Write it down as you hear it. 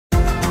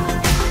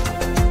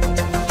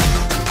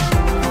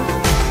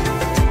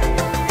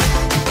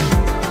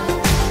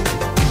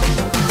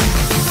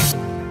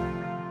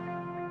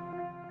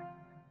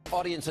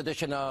audience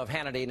edition of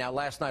Hannity. Now,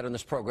 last night on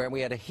this program, we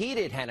had a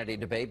heated Hannity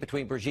debate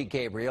between Brigitte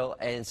Gabriel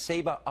and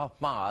Saba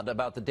Ahmad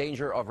about the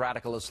danger of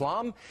radical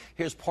Islam.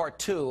 Here's part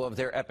 2 of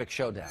their epic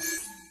showdown.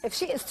 If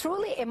she is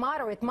truly a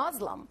moderate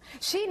Muslim,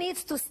 she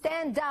needs to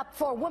stand up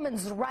for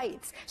women's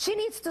rights. She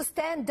needs to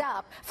stand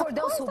up for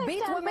those who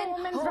beat women,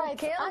 who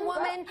kill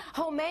women,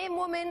 who maim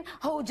women,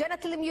 who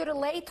genitally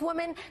mutilate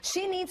women.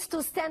 She needs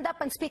to stand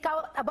up and speak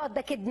out about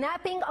the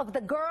kidnapping of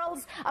the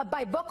girls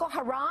by Boko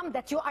Haram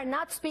that you are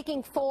not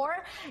speaking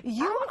for.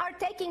 You are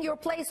taking your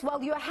place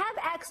while you have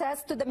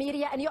access to the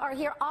media, and you are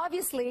here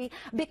obviously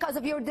because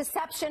of your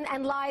deception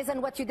and lies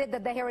and what you did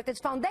at the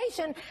Heritage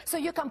Foundation, so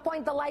you can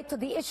point the light to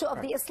the issue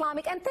of the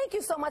Islamic. And thank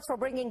you so much for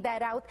bringing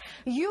that out.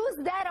 Use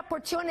that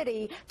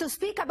opportunity to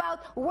speak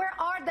about where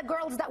are the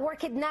girls that were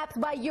kidnapped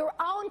by your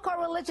own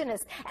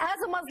co-religionists.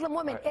 As a Muslim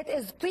woman, it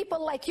is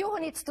people like you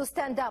who needs to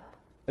stand up.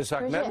 Ms.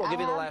 Ahmed, we'll give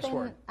you the last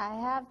word. I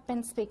have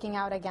been speaking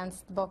out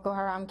against Boko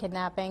Haram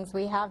kidnappings.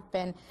 We have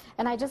been.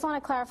 And I just want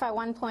to clarify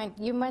one point.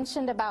 You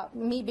mentioned about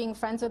me being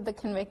friends with the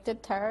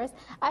convicted terrorist.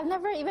 I've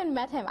never even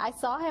met him. I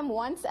saw him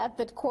once at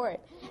the court.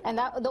 And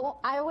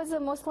I was a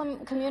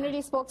Muslim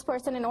community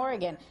spokesperson in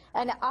Oregon.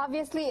 And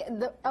obviously,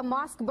 a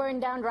mosque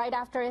burned down right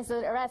after his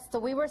arrest. So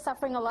we were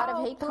suffering a lot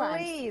of hate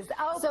crimes. Please.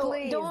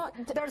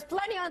 There's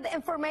plenty of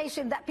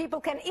information that people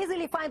can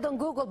easily find on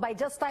Google by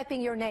just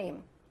typing your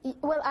name.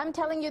 Well, I'm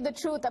telling you the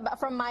truth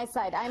from my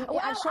side. I'm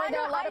sure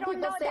there are a lot of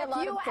people say a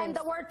lot of things. You and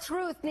the word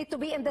truth need to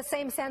be in the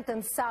same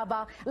sentence,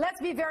 Saba. Let's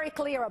be very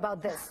clear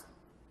about this.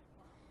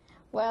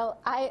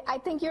 Well, I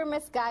think you're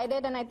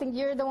misguided, and I think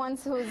you're the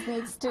ones who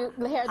needs to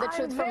hear the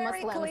truth from Muslims. I'm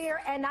very clear,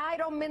 and I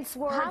don't mince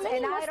words,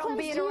 and I don't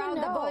beat around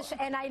the bush,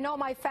 and I know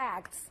my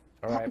facts.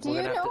 All right, do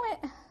you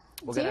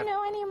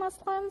know any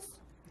Muslims?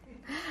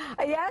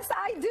 Yes,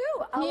 I do.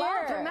 A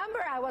lot. Here.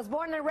 Remember, I was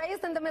born and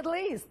raised in the Middle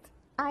East.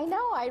 I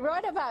know. I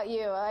wrote about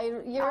you.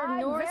 You're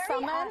Noor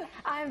Saman.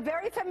 I'm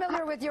very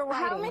familiar with your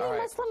writing. How many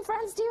Muslim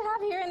friends do you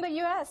have here in the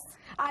U.S.?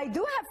 I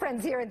do have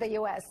friends here in the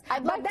U.S.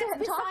 I'd like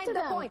to talk to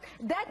them. Point.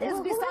 That is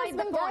beside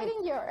the point.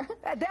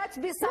 That's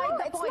beside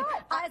the point.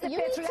 As a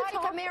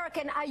patriotic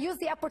American, I use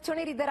the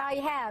opportunity that I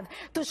have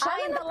to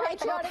shine the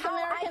light about how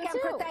I can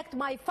protect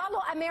my fellow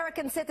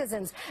American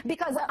citizens,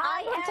 because I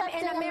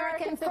am an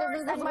American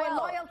first, and my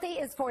loyalty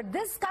is for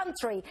this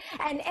country.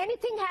 And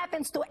anything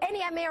happens to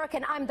any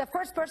American, I'm the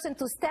first person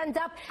to stand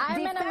up,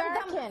 defend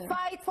them,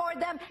 fight for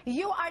them.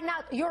 You are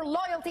not. Your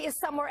loyalty is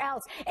somewhere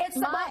else. It's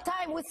about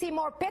time we see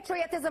more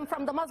patriotism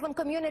from the Muslim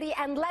community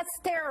and less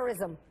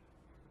terrorism.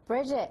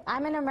 Brigitte,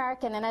 I'm an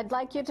American, and I'd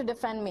like you to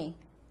defend me.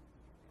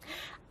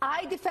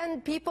 I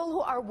defend people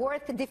who are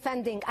worth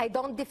defending. I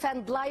don't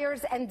defend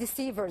liars and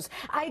deceivers.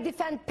 I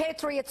defend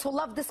patriots who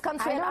love this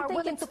country and are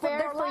willing to put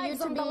their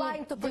lives on the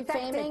line to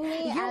protect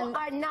it. You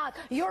are not.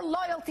 Your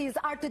loyalties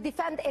are to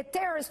defend a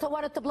terrorist who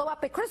wanted to blow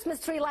up a Christmas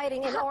tree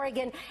lighting in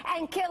Oregon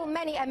and kill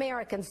many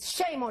Americans.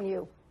 Shame on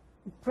you.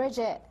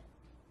 Brigitte,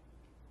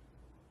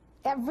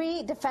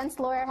 every defense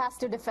lawyer has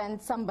to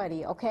defend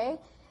somebody, okay?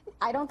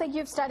 I don't think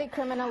you've studied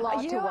criminal law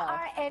too well. You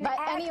are an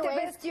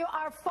activist. You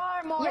are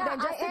far more than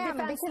just a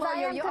defense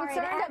lawyer. You are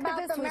an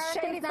activist with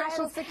shady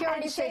friends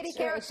and shady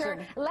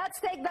character.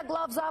 Let's take the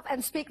gloves off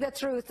and speak the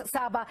truth,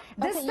 Saba.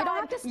 This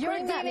time, you're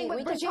dealing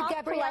with Brigitte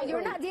Gabriel.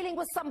 You're not dealing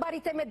with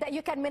somebody timid that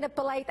you can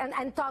manipulate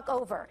and talk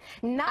over.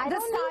 Not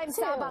this time,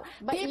 Saba.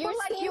 People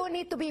like you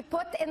need to be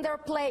put in their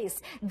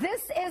place.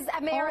 This is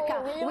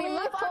America. We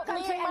love our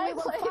country, and we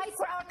will fight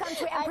for our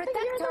country and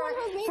protect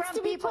her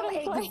from people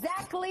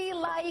exactly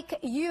like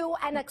you,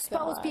 and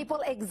expose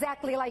people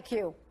exactly like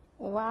you.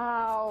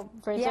 Wow,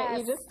 Brigitte,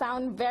 you just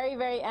sound very,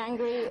 very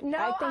angry.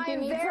 No, I think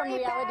you need some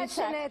reality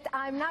check.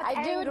 I'm not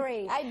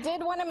angry. I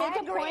did want to make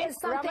a point.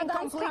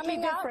 Ramadan's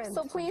coming up,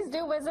 so please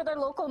do visit a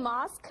local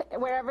mosque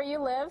wherever you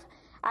live.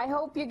 I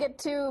hope you get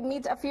to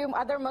meet a few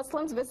other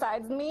Muslims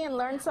besides me and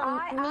learn meet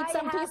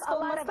some peaceful Muslims. I have a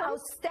lot of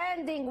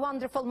outstanding,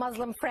 wonderful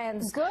Muslim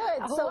friends. Good.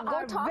 So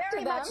go talk to them.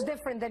 Very much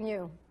different than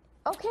you.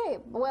 Okay,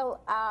 well,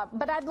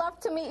 but I'd love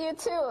to meet you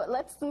too.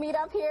 Let's meet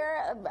up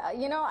here.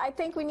 You know, I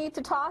think we need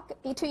to talk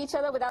to each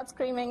other without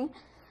screaming.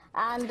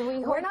 And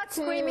we're not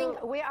screaming.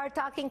 We are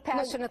talking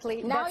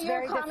passionately. Now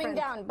you're calming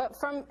down. But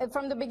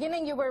from the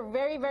beginning, you were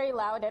very, very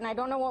loud, and I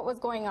don't know what was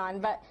going on.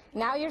 But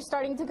now you're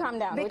starting to calm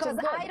down, because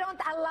which is good. I don't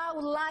allow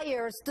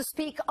liars to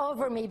speak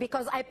over me,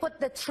 because I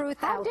put the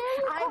truth out.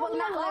 I will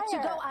not let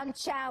you go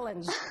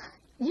unchallenged.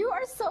 You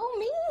are so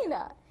mean.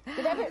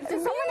 Did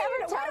someone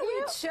ever tell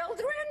you?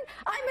 Children?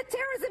 I'm a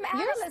terrorism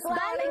analyst,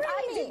 darling.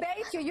 I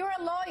debate you. You're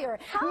a lawyer.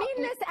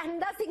 Meanness has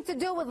nothing to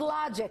do with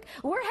logic.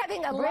 We're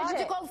having a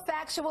logical,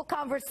 factual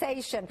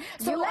conversation.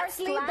 So let's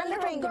leave the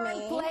little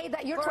girl play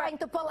that you're trying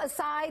to pull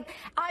aside.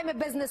 I'm a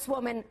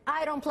businesswoman.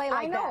 I don't play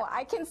like that. I know.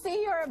 I can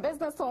see you're a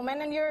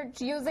businesswoman, and you're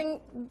using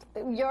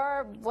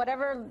your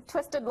whatever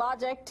twisted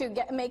logic to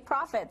make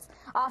profits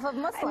off of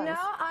Muslims. No,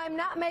 I'm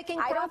not making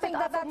profit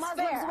off of Muslims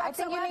whatsoever. I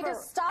think you need to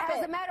stop it.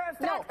 As a matter of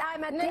fact,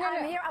 I'm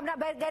here. I'm not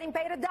getting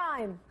paid a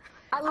dime.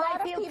 I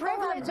feel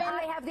privileged.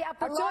 I have the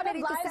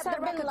opportunity to set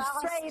the record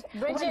straight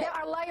when there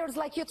are liars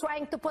like you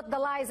trying to put the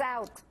lies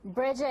out.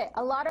 Bridget,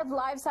 a lot of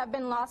lives have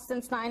been lost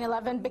since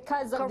 9/11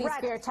 because of these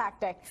fear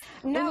tactics.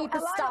 No, we need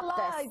to stop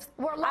this.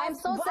 I'm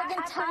so sick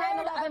and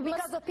tired of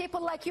because of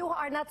people like you who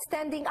are not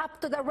standing up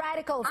to the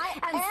radicals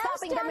and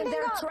stopping them in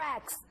their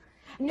tracks.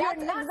 You're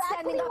not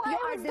standing up. You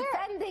are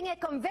defending a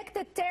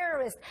convicted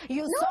terrorist.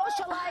 You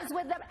socialize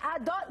with them.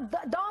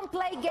 Don't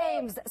play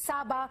games,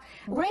 Saba.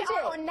 We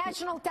are on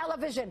national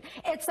television.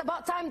 It's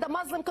about time the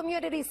Muslim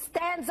community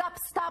stands up,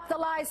 stop the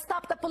lies,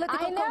 stop the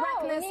political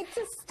correctness,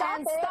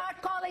 and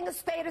start calling a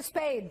spade a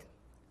spade.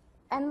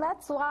 And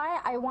that's why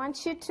I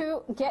want you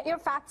to get your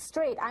facts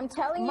straight. I'm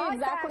telling you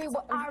exactly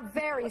what are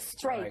very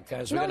straight. All right,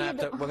 guys, we're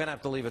gonna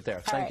have to leave it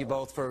there. Thank you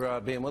both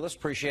for being with us.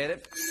 Appreciate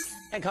it.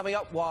 And coming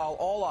up, while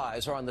all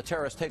eyes are on the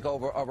terrorist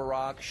takeover of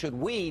Iraq, should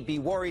we be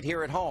worried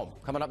here at home?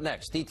 Coming up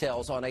next,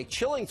 details on a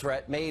chilling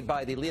threat made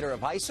by the leader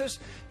of ISIS,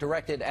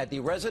 directed at the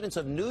residents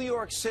of New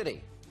York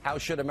City. How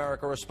should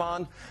America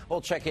respond? We'll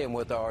check in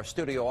with our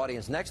studio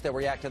audience next. They'll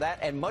react to that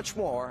and much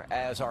more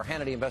as our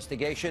Hannity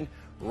investigation,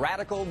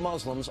 Radical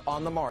Muslims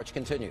on the March,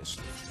 continues.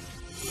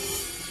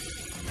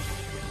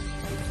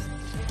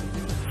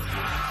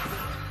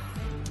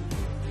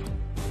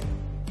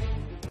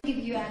 Give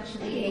you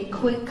actually a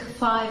quick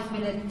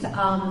 5-minute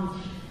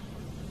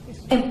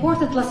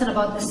important lesson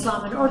about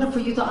Islam in order for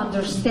you to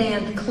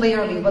understand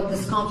clearly what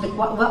this conflict,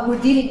 what we're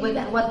dealing with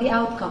and what the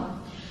outcome.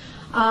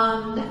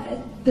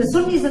 The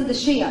Sunnis and the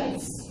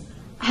Shiites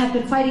have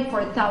been fighting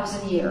for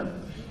 1,000 years.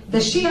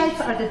 The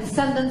Shiites are the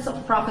descendants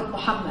of Prophet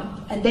Muhammad,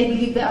 and they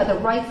believe they are the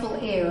rightful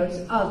heirs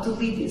to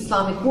lead the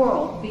Islamic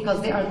world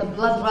because they are the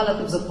blood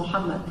relatives of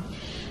Muhammad.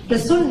 The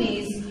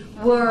Sunnis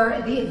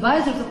were the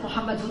advisors of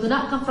Muhammad who do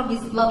not come from his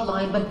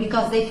bloodline, but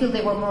because they feel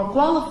they were more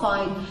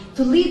qualified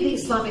to lead the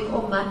Islamic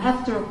Ummah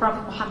after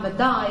Prophet Muhammad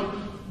died,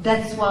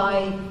 that's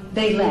why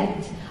they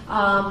led.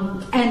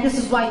 And this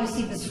is why you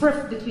see this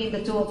rift between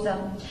the two of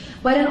them.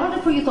 But in order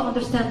for you to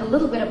understand a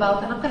little bit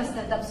about, and I'm going to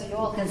stand up so you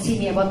all can see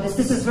me about this,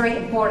 this is very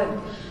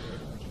important.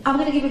 I'm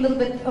going to give you a little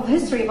bit of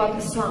history about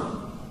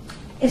Islam.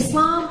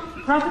 Islam,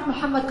 Prophet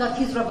Muhammad got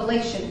his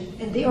revelation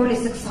in the early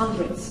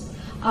 600s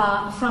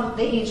from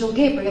the angel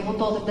Gabriel, who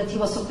told him that he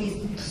was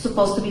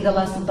supposed to be the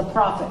last of the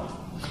prophet.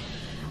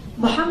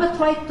 Muhammad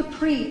tried to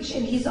preach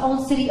in his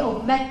own city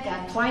of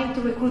Mecca, trying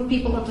to recruit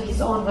people into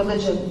his own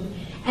religion,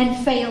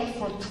 and failed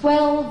for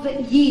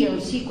 12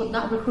 years. He could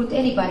not recruit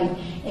anybody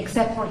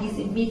except for his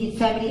immediate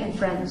family and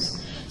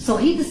friends. So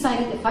he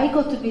decided, if I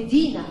go to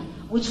Medina,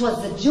 which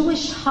was the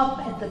Jewish hub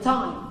at the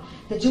time,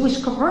 the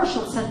Jewish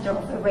commercial center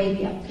of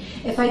Arabia,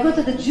 if I go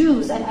to the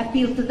Jews and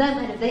appeal to them,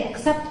 and if they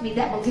accept me,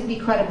 that will give me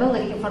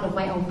credibility in front of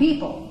my own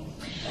people.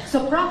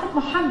 So Prophet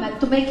Muhammad,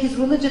 to make his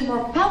religion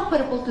more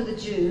palpable to the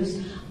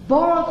Jews,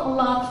 borrowed a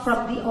lot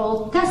from the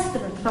Old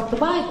Testament, from the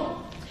Bible.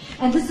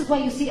 And this is why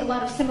you see a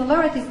lot of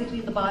similarities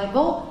between the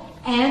Bible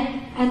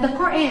and the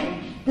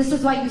Quran. This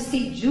is why you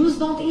see Jews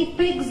don't eat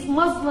pigs,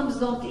 Muslims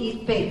don't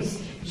eat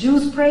pigs.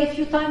 Jews pray a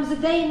few times a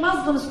day,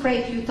 Muslims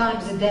pray a few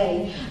times a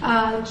day.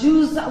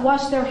 Jews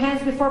wash their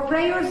hands before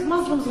prayers,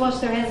 Muslims wash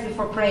their hands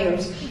before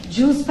prayers.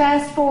 Jews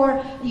fast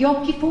for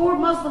Yom Kippur,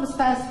 Muslims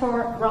fast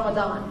for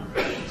Ramadan.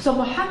 So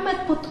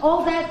Muhammad put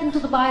all that into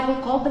the Bible,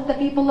 called them the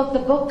people of the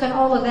book and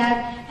all of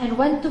that, and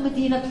went to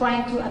Medina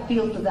trying to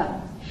appeal to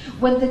them.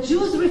 When the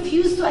Jews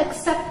refused to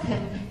accept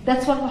him,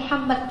 that's when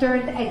Muhammad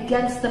turned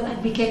against them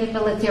and became a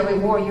military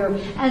warrior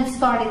and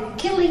started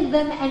killing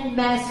them and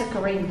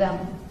massacring them.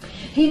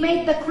 He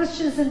made the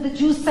Christians and the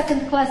Jews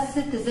second-class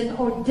citizen,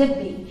 or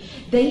dhimmi.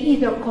 They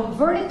either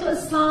converted to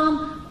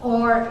Islam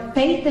or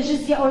paid the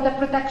jizya or the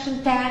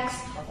protection tax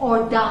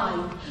or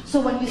died.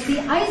 So when you see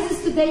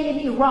ISIS today in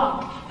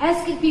Iraq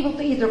asking people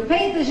to either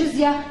pay the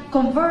jizya,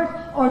 convert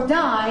or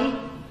die,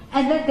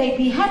 and then they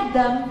behead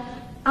them,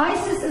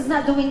 ISIS is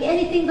not doing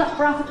anything that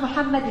Prophet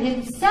Muhammad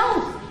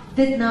himself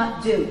did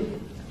not do.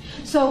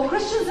 So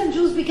Christians and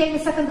Jews became a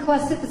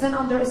second-class citizen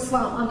under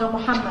Islam, under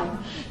Muhammad.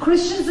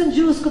 Christians and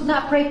Jews could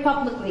not pray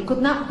publicly,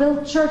 could not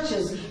build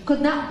churches, Jews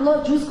could not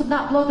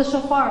blow the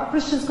shofar,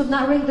 Christians could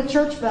not ring the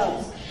church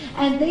bells.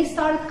 And they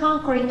started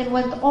conquering and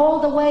went all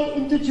the way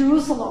into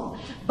Jerusalem.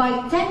 By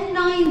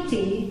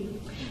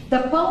 1090, the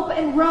Pope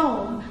in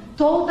Rome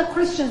told the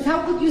Christians,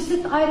 how could you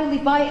sit idly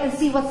by and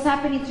see what's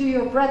happening to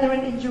your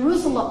brethren in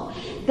Jerusalem?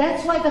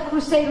 That's why the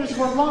Crusaders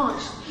were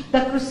launched.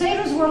 The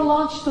Crusaders were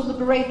launched to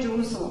liberate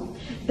Jerusalem.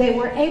 They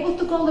were able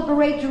to go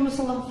liberate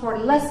Jerusalem for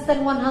less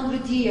than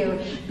 100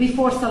 years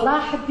before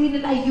Salah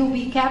ad-Din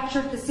al-Ayyubi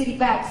captured the city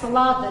back,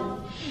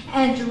 Saladin.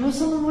 And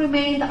Jerusalem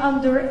remained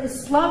under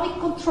Islamic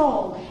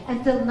control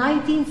until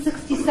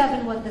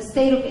 1967, when the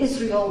State of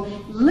Israel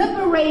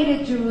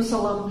liberated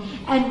Jerusalem,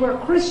 and where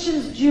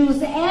Christians,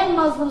 Jews, and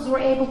Muslims were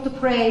able to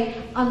pray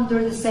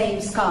under the same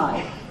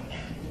sky.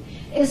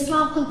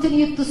 Islam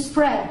continued to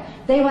spread.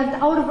 They went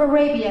out of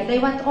Arabia, they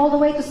went all the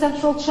way to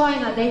central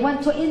China, they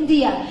went to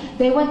India,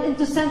 they went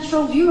into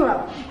Central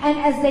Europe, and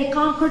as they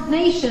conquered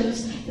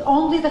nations,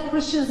 only the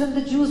Christians and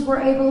the Jews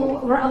were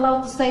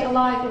allowed to stay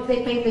alive if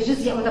they paid the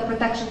jizya or the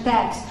protection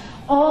tax.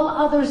 All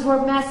others were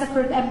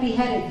massacred and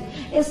beheaded.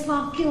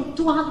 Islam killed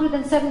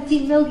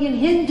 270 million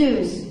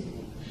Hindus.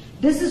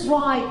 This is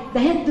why the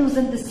Hindus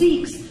and the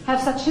Sikhs have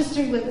such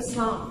history with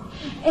Islam.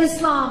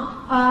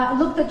 Islam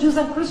looked at Jews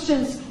and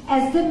Christians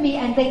as dhimmi,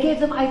 and they gave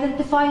them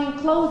identifying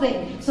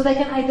clothing so they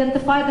can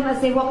identify them as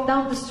they walk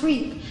down the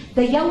street.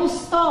 The yellow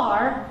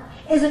star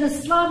is an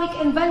Islamic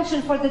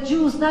invention for the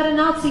Jews, not a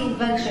Nazi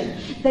invention.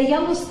 The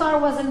yellow star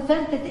was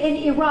invented in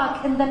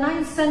Iraq in the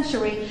 9th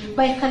century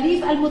by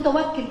Khalif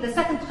al-Mutawakkil, the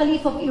second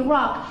Khalif of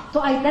Iraq, to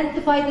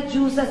identify the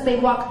Jews as they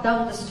walked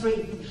down the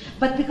street.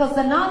 But because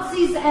the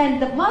Nazis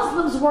and the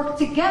Muslims worked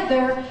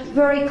together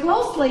very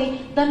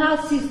closely, the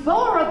Nazis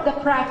borrowed the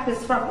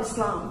practice from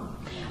Islam.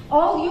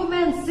 All you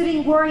men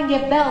sitting wearing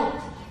a belt,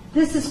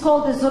 this is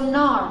called a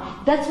zunnar.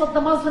 That's what the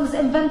Muslims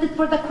invented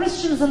for the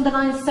Christians in the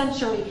 9th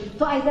century,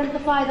 to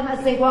identify them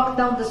as they walk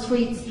down the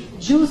streets.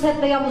 Jews had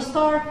the yellow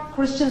star,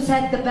 Christians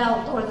had the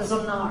belt or the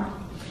zunnar.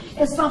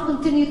 Islam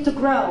continued to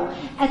grow.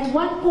 At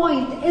one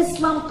point,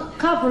 Islam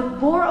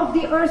covered more of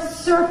the earth's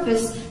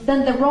surface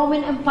than the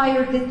Roman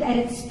Empire did at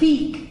its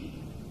peak.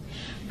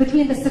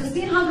 Between the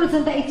 1600s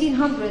and the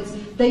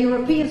 1800s, the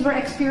Europeans were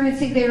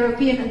experiencing the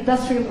European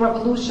Industrial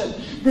Revolution.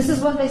 This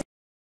is when they